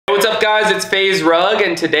guys, it's FaZe Rug,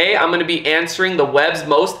 and today I'm gonna be answering the web's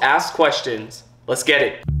most asked questions. Let's get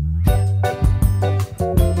it.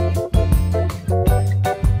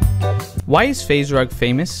 Why is FaZe Rug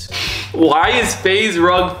famous? Why is FaZe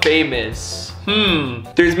Rug famous?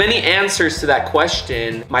 There's many answers to that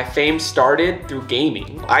question. My fame started through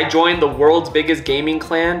gaming. I joined the world's biggest gaming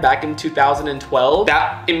clan back in 2012.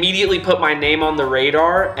 That immediately put my name on the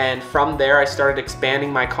radar, and from there I started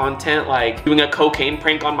expanding my content, like doing a cocaine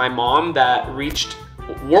prank on my mom that reached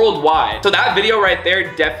worldwide. So that video right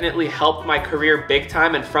there definitely helped my career big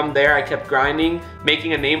time, and from there I kept grinding,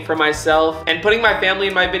 making a name for myself, and putting my family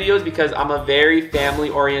in my videos because I'm a very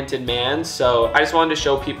family-oriented man. So I just wanted to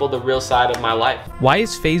show people the real side of my life. Why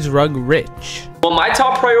is FaZe Rug rich? Well, my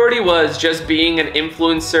top priority was just being an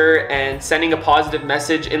influencer and sending a positive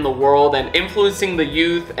message in the world and influencing the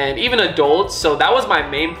youth and even adults. So that was my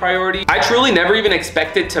main priority. I truly never even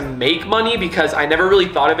expected to make money because I never really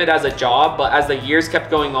thought of it as a job. But as the years kept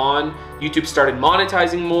going on, YouTube started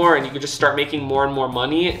monetizing more and you could just start making more and more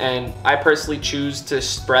money. And I personally choose to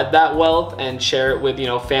spread that wealth and share it with, you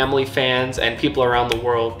know, family, fans, and people around the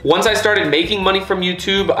world. Once I started making money from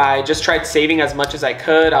YouTube, I just tried saving as much as I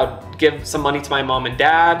could. I would give some money to my mom and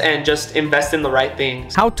dad and just invest in the right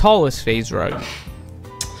things. How tall is FaZe Rug?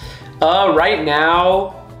 Right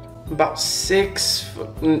now, about 6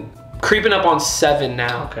 foot, creeping up on 7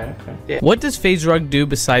 now. Okay. Yeah. What does FaZe Rug do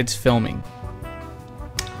besides filming?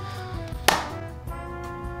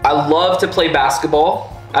 I love to play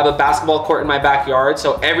basketball. I have a basketball court in my backyard,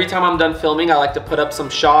 so every time I'm done filming, I like to put up some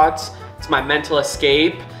shots. It's my mental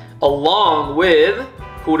escape, along with,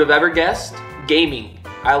 who would have ever guessed, gaming.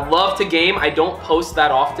 I love to game. I don't post that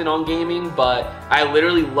often on gaming, but I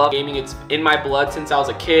literally love gaming. It's in my blood since I was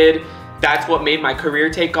a kid. That's what made my career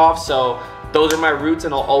take off, so those are my roots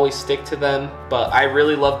and I'll always stick to them, but I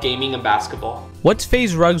really love gaming and basketball. What's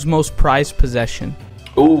FaZe Rug's most prized possession?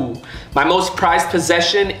 Ooh, my most prized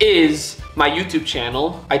possession is my YouTube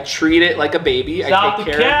channel. I treat it like a baby. Stop I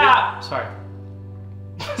take care of it.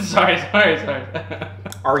 Sorry. sorry.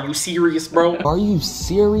 Are you serious, bro? Are you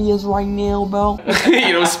serious right now, bro?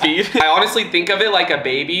 You know, speed. I honestly think of it like a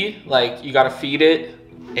baby. Like, you gotta feed it,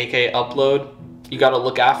 aka upload. You gotta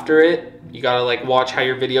look after it. You gotta like watch how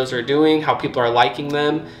your videos are doing, how people are liking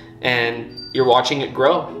them, and you're watching it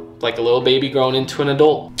grow. Like a little baby growing into an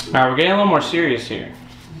adult. All right, we're getting a little more serious here.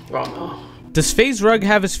 Oh no. Does FaZe Rug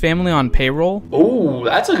have his family on payroll? Ooh,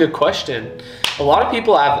 that's a good question. A lot of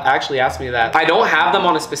people have actually asked me that. I don't have them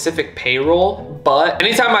on a specific payroll, but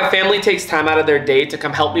anytime my family takes time out of their day to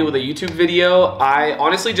come help me with a YouTube video, I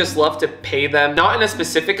honestly just love to pay them, not in a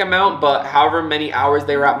specific amount, but however many hours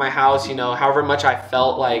they were at my house, you know, however much I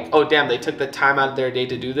felt like, oh damn, they took the time out of their day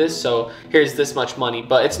to do this, so here's this much money.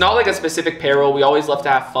 But it's not like a specific payroll. We always love to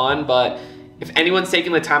have fun, but if anyone's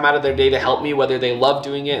taking the time out of their day to help me, whether they love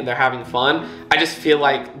doing it and they're having fun, I just feel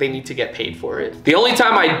like they need to get paid for it. The only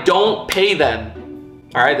time I don't pay them,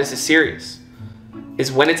 all right, this is serious,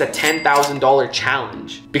 is when it's a $10,000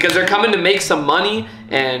 challenge. Because they're coming to make some money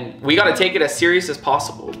and we gotta take it as serious as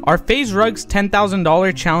possible. Are FaZe Rug's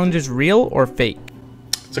 $10,000 challenges real or fake?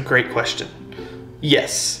 It's a great question.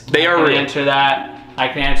 Yes, they are real. I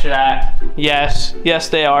can answer that. Yes,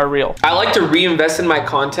 they are real. I like to reinvest in my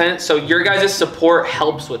content, so your guys' support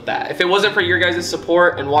helps with that. If it wasn't for your guys'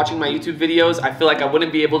 support and watching my YouTube videos, I feel like I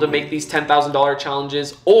wouldn't be able to make these $10,000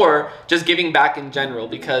 challenges or just giving back in general,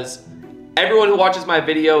 because everyone who watches my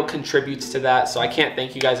video contributes to that, so I can't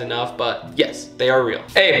thank you guys enough. But yes, they are real.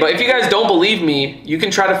 Hey, but if you guys don't believe me, you can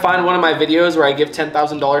try to find one of my videos where I give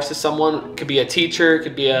 $10,000 to someone. It could be a teacher, it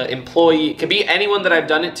could be an employee, it could be anyone that I've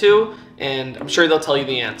done it to, and I'm sure they'll tell you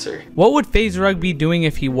the answer. What would FaZe Rug be doing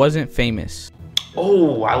if he wasn't famous?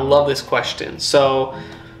 Oh, I love this question. So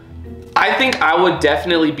I think I would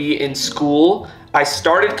definitely be in school. I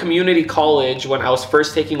started community college when I was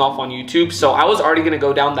first taking off on YouTube, so I was already gonna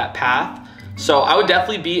go down that path. So I would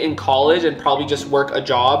definitely be in college and probably just work a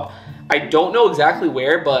job. I don't know exactly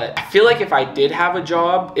where, but I feel like if I did have a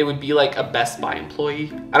job, it would be like a Best Buy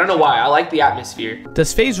employee. I don't know why, I like the atmosphere.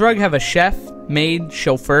 Does FaZe Rug have a chef, maid,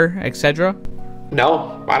 chauffeur, etc.?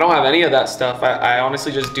 No, I don't have any of that stuff. I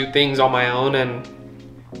honestly just do things on my own, and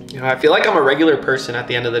you know, I feel like I'm a regular person at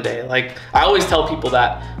the end of the day. Like, I always tell people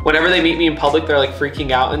that whenever they meet me in public, they're like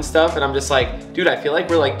freaking out and stuff, and I'm just like, dude, I feel like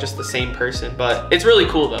we're like just the same person. But it's really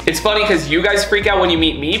cool though. It's funny because you guys freak out when you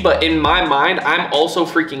meet me, but in my mind, I'm also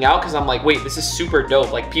freaking out because I'm like, wait, this is super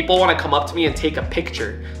dope. Like, people want to come up to me and take a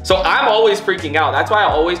picture. So I'm always freaking out. That's why I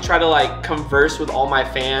always try to like converse with all my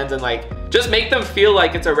fans and like just make them feel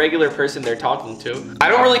like it's a regular person they're talking to. I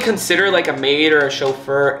don't really consider like a maid or a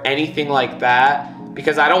chauffeur anything like that,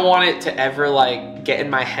 because I don't want it to ever like get in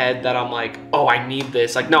my head that I'm like, oh, I need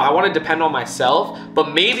this. Like, no, I want to depend on myself,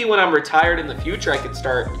 but maybe when I'm retired in the future, I could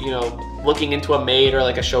start, you know, looking into a maid or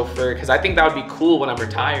like a chauffeur, because I think that would be cool when I'm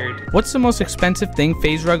retired. What's the most expensive thing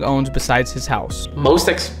FaZe Rug owns besides his house? Most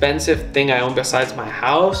expensive thing I own besides my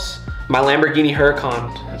house? My Lamborghini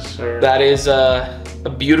Huracan. Yes, sir. That is a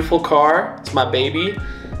beautiful car. It's my baby.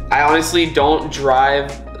 I honestly don't drive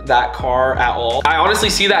that car at all. I honestly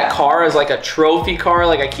see that car as like a trophy car.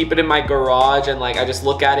 Like I keep it in my garage and like I just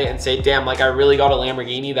look at it and say, damn, like I really got a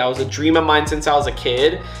Lamborghini. That was a dream of mine since I was a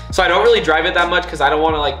kid. So I don't really drive it that much because I don't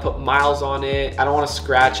want to like put miles on it. I don't want to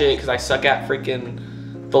scratch it because I suck at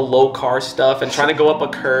freaking the low car stuff and trying to go up a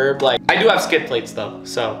curb. Like I do have skid plates though,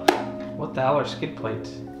 so. What the hell are skid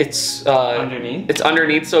plates? It's underneath? It's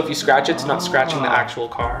underneath, so if you scratch it, it's not scratching the actual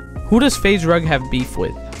car. Who does FaZe Rug have beef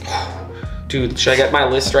with? Dude, should I get my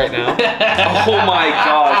list right now? Oh my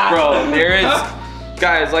gosh, bro. There is,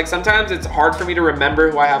 guys, like sometimes it's hard for me to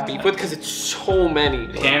remember who I have beef with because it's so many.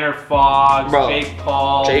 Tanner Fox, Bro. Jake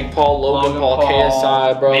Paul, Logan Paul,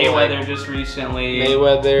 KSI, bro. Mayweather like, just recently.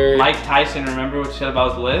 Mayweather. Mike Tyson, remember what you said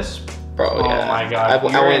about his lisp? Bro, Oh yeah. my god,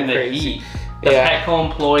 I you're went in the crazy. heat. The Yeah. Petco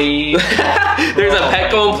employee. There's a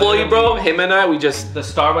Petco employee, bro. Him and I, we just... The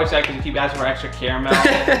Starbucks guy because you keep asking for extra caramel.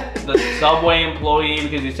 The Subway employee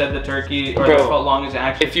because you said the turkey or Bro, the foot long is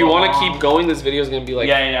actually if you want to keep going, this video is going to be like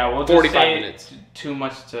we'll 45 just say minutes. Too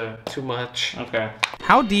much to... Too much. Okay.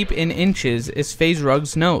 How deep in inches is FaZe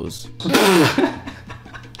Rug's nose? You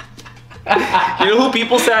know who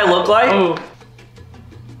people say I look like? Oh.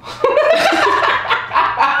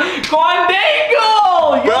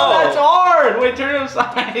 Quandangle! Yo, Bro. that's hard! Wait, turn it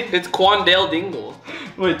aside. It's Quandale Dingle.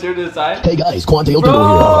 Wait, turn it aside. Hey guys, Quantail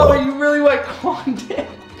Bro, here. you really went Quandangle.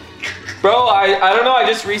 Bro, I don't know, I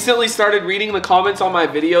just recently started reading the comments on my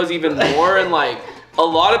videos even more, and like, a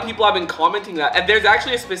lot of people have been commenting that, and there's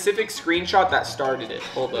actually a specific screenshot that started it.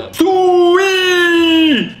 Hold up.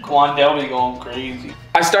 Quandale be going crazy.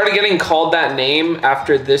 I started getting called that name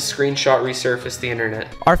after this screenshot resurfaced the internet.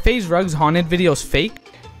 Are FaZe Rug's haunted videos fake?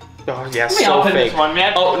 Oh yeah, Let me so open fake. this one,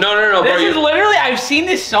 man. Oh no, bro. This is literally, I've seen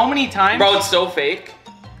this so many times. Bro, it's so fake.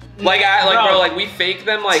 Like bro, like we fake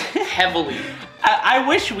them like heavily. I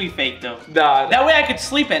wish we faked them. Nah, That way I could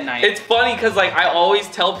sleep at night. it's funny because like I always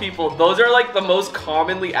tell people those are like the most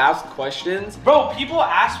commonly asked questions. Bro, people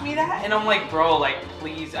ask me that and I'm like, bro, like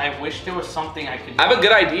please, I wish there was something I could do. I have a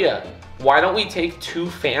good idea. Why don't we take 2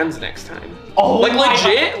 fans next time? Oh, like my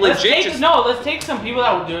legit, God. Let's take, just no, let's take some people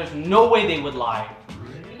that would do it. There's no way they would lie.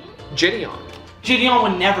 Gideon. Gideon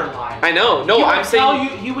would never lie. I know. No, He would I'm saying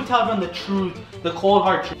he would tell everyone the truth, the cold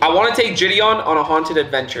hard truth. I want to take Gideon on a haunted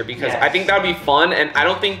adventure because Yes. I think that would be fun, and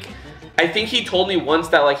I think he told me once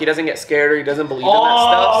that like he doesn't get scared or he doesn't believe in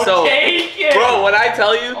that stuff. So, take it. bro, when I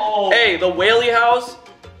tell you, Oh. hey, the Whaley house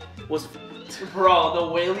was, Bro, the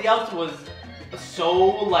Whaley house was so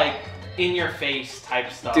like in your face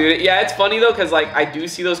type stuff. dude, yeah, it's funny though because like I do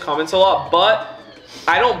see those comments a lot, but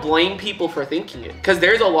I don't blame people for thinking it because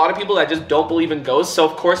there's a lot of people that just don't believe in ghosts. So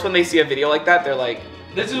of course when they see a video like that, they're like,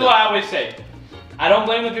 This is no. what I always say. I don't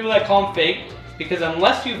blame the people that call them fake because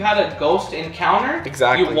unless you've had a ghost encounter,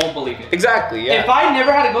 Exactly. you won't believe it. Exactly, yeah. If I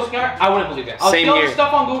never had a ghost encounter, I wouldn't believe it. I'll Same see all here. the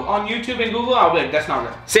stuff on YouTube and Google, I'll be like, that's not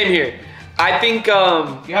real. Same here. I think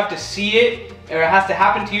You have to see it, or it has to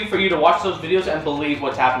happen to you for you to watch those videos and believe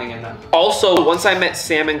what's happening in them. also once I met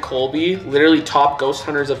Sam and Colby, literally top ghost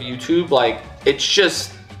hunters of YouTube, like it's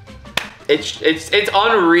just it's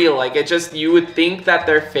unreal. Like it just, you would think that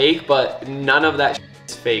they're fake, but none of that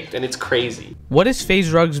is faked, and it's crazy. What is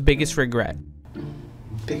FaZe Rug's biggest regret?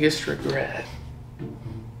 Biggest regret.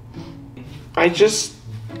 I just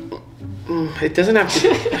it doesn't have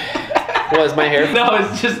to what is my hair? No,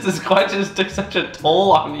 it's just this question took such a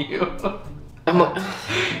toll on you. I'm like,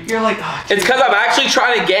 You're like, oh, it's because I'm actually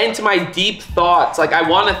trying to get into my deep thoughts. Like I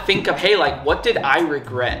want to think of, hey, like what did I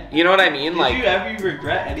regret? You know what I mean? Like, did you ever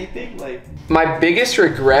regret anything? Like, my biggest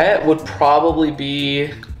regret would probably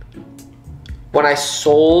be when I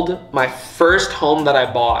sold my first home that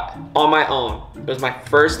I bought on my own. It was my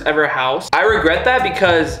first ever house. I regret that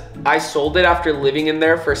because I sold it after living in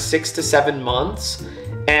there for 6 to 7 months.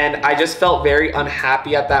 And I just felt very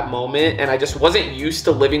unhappy at that moment, and I just wasn't used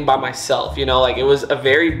to living by myself, you know? Like it was a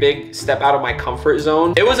very big step out of my comfort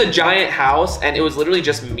zone. It was a giant house and it was literally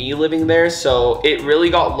just me living there, so it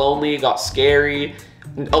really got lonely, it got scary.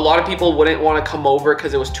 A lot of people wouldn't want to come over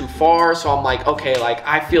because it was too far, so I'm like, okay, like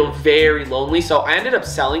I feel very lonely. So I ended up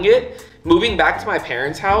selling it, moving back to my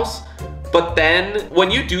parents' house. But then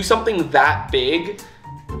when you do something that big,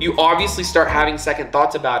 you obviously start having second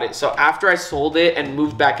thoughts about it. So after I sold it and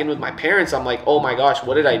moved back in with my parents, I'm like, oh my gosh,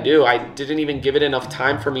 what did I do? I didn't even give it enough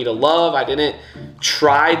time for me to love. I didn't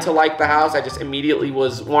try to like the house. I just immediately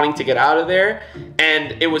was wanting to get out of there.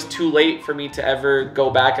 And it was too late for me to ever go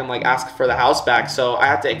back and like ask for the house back. So I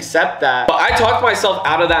had to accept that. But I talked myself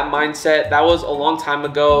out of that mindset. That was a long time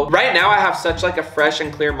ago. Right now I have such like a fresh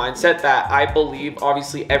and clear mindset that I believe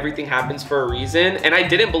obviously everything happens for a reason. And I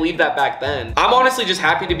didn't believe that back then. I'm honestly just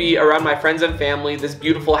happy to be around my friends and family. This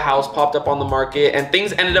beautiful house popped up on the market and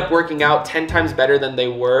things ended up working out 10 times better than they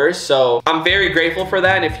were. So I'm very grateful for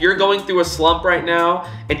that. And if you're going through a slump right now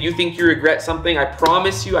and you think you regret something, I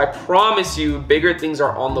promise you, bigger things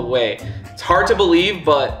are on the way. It's hard to believe,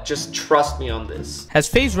 but just trust me on this. Has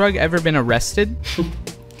FaZe Rug ever been arrested?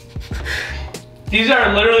 These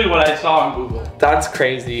are literally what I saw on Google. That's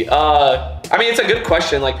crazy. I mean, it's a good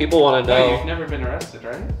question. Like, people want to know. Wait, you've never been arrested,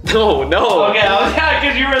 right? No. Okay,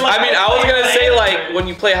 because you were like. I mean, I was gonna say like when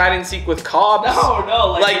you play hide and seek with cops.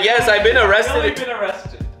 No. Like yes, I've been arrested. You've really been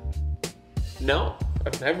arrested. No,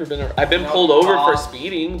 I've never been. I've been pulled over for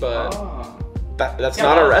speeding, but that's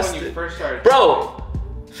not arrested. When you first started. Bro,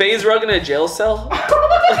 FaZe Rug in a jail cell? Like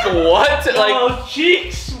what? Yo, Like those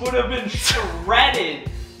cheeks would have been shredded.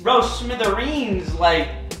 Bro, smithereens, like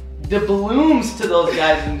the balloons to those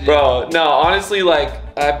guys in jail. Bro, no, honestly, like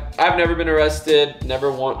I've never been arrested,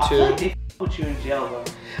 never want to. I feel like they put you in jail though.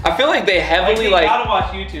 I feel like they heavily they gotta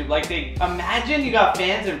watch YouTube. Like they imagine you got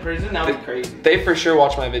fans in prison, that would be crazy. They for sure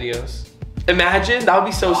watch my videos. Imagine, that would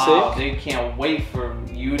be so sick. They can't wait for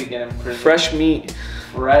you to get in prison. Fresh meat.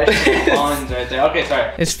 Fresh buns right there. Okay,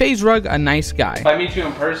 sorry. Is FaZe Rug a nice guy? If I meet you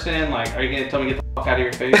in person, like, are you gonna tell me to get the fuck out of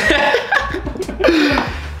your face?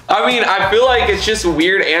 I mean, I feel like it's just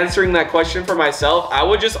weird answering that question for myself. I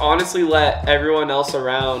would just honestly let everyone else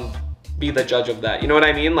around be the judge of that. You know what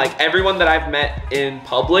I mean? Like everyone that I've met in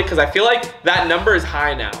public, because I feel like that number is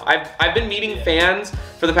high now. I've been meeting fans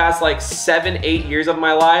for the past like 7-8 years of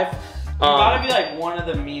my life. You gotta be like one of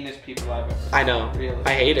the meanest people I've ever seen. I know. Really.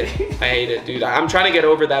 I hate it. I hate it, dude. I'm trying to get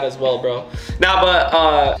over that as well, bro. Nah, but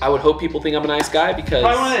I would hope people think I'm a nice guy because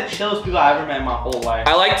probably one of the chillest people I've ever met in my whole life.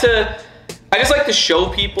 I just like to show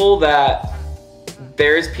people that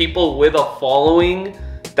there's people with a following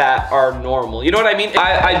that are normal. You know what I mean?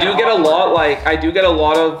 I do get a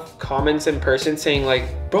lot of comments in person saying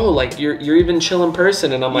like, bro, like you're even chill in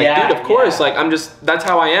person, and I'm like, dude, of course, like that's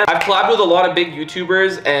how I am. I've collabed with a lot of big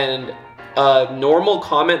YouTubers, and a normal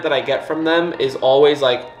comment that I get from them is always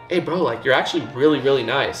like, hey bro, like you're actually really, really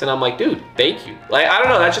nice. And I'm like, dude, thank you. Like, I don't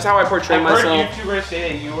know, that's just how I portray myself. I've heard YouTubers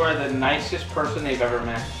say that you are the nicest person they've ever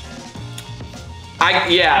met.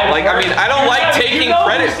 I don't like taking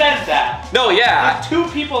credit. Who said that? No, yeah. There's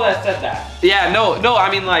 2 people that said that. Yeah, no,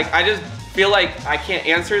 I mean, like, I just feel like I can't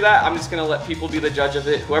answer that. I'm just gonna let people be the judge of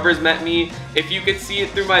it. Whoever's met me, if you could see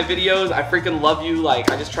it through my videos, I freaking love you.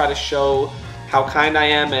 Like, I just try to show how kind I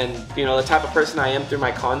am and, you know, the type of person I am through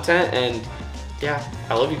my content, and yeah,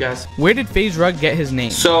 I love you guys. Where did FaZe Rug get his name?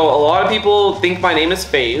 So a lot of people think my name is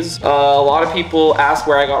FaZe. A lot of people ask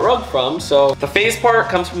where I got Rug from. So the FaZe part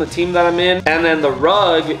comes from the team that I'm in, and then the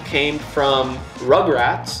Rug came from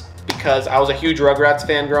Rugrats, because I was a huge Rugrats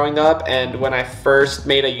fan growing up, and when I first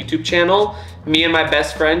made a YouTube channel, me and my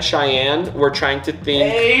best friend Cheyenne were trying to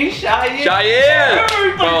think. Hey, Cheyenne!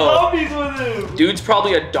 Bro, dude's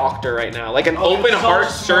probably a doctor right now, like an open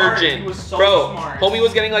heart surgeon. He was so bro, smart. Homie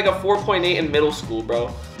was getting like a 4.8 in middle school,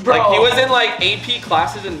 bro. Like he was in like AP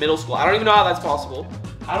classes in middle school. I don't even know how that's possible.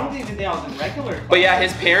 I don't even think I was in regular class. But yeah,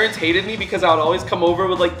 his parents hated me because I would always come over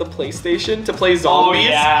with like the PlayStation to play zombies. Oh,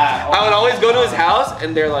 yeah. I would always go to his house,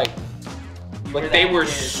 and they're like they were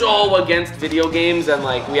so against video games, and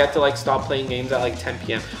like we had to like stop playing games at like 10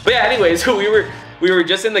 p.m. But yeah, anyways, so we were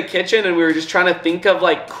just in the kitchen, and we were just trying to think of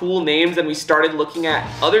like cool names, and we started looking at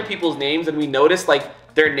other people's names, and we noticed like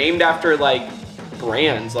they're named after like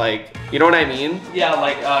brands, like, you know what I mean? Yeah,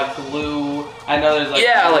 like glue. I know there's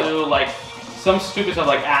like glue, like some stupid stuff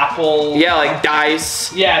like Apple. Yeah, like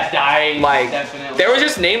Dice. Yeah, Dice. Like definitely. There was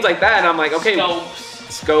just names like that, and I'm like, okay.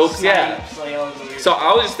 Scopes, Snipes, yeah. Like, so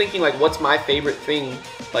I was just thinking like, what's my favorite thing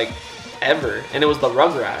like ever? And it was the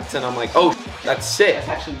Rugrats, and I'm like, oh, that's sick. That's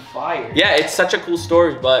actually fire. Yeah, it's such a cool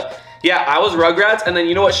story. But yeah, I was Rugrats, and then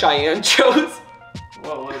you know what Cheyenne chose?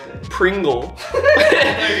 What was it? Pringle.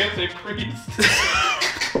 I was gonna say priest.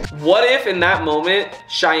 What if in that moment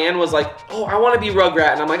Cheyenne was like, oh, I want to be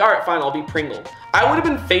Rugrat, and I'm like, all right, fine, I'll be Pringle. I would have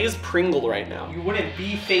been FaZe Pringle right now. You wouldn't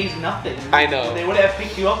be FaZe nothing. I know. They would have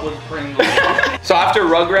picked you up with Pringle. So after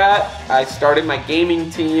Rugrat, I started my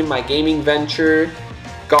gaming team, my gaming venture.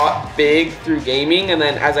 got big through gaming, and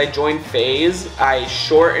then as I joined FaZe, I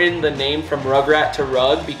shortened the name from Rugrat to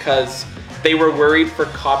Rug because they were worried for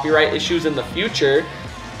copyright issues in the future.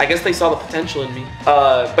 I guess they saw the potential in me.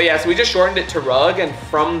 But yeah, so we just shortened it to Rug, and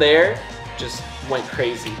from there, just went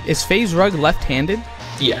crazy. Is FaZe Rug left-handed?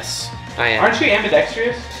 Yes, I am. Aren't you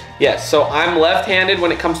ambidextrous? Yes, so I'm left-handed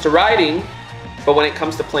when it comes to riding, but when it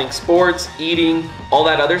comes to playing sports, eating, all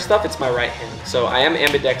that other stuff, it's my right hand. So I am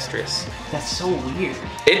ambidextrous. That's so weird.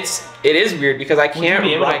 It is weird because I can't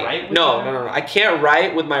write. No. I can't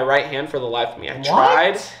write with my right hand for the life of me. I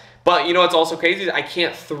tried, but you know what's also crazy is I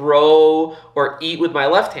can't throw or eat with my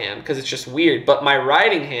left hand because it's just weird. But my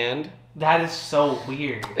writing hand. That is so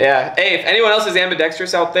weird. Yeah. Hey, if anyone else is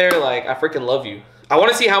ambidextrous out there, like, I freaking love you. I want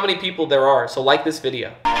to see how many people there are, so like this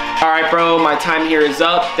video. All right, bro, my time here is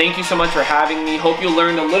up. Thank you so much for having me. Hope you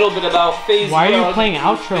learned a little bit about FaZe. Why are you playing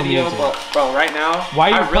outro music? But, bro, right now,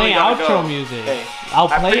 why are you playing outro music? Hey, I'll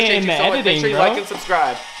play it in the editing, Make sure you bro. like and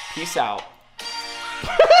subscribe. Peace out.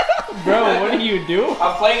 Bro, what do you do?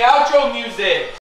 I'm playing outro music.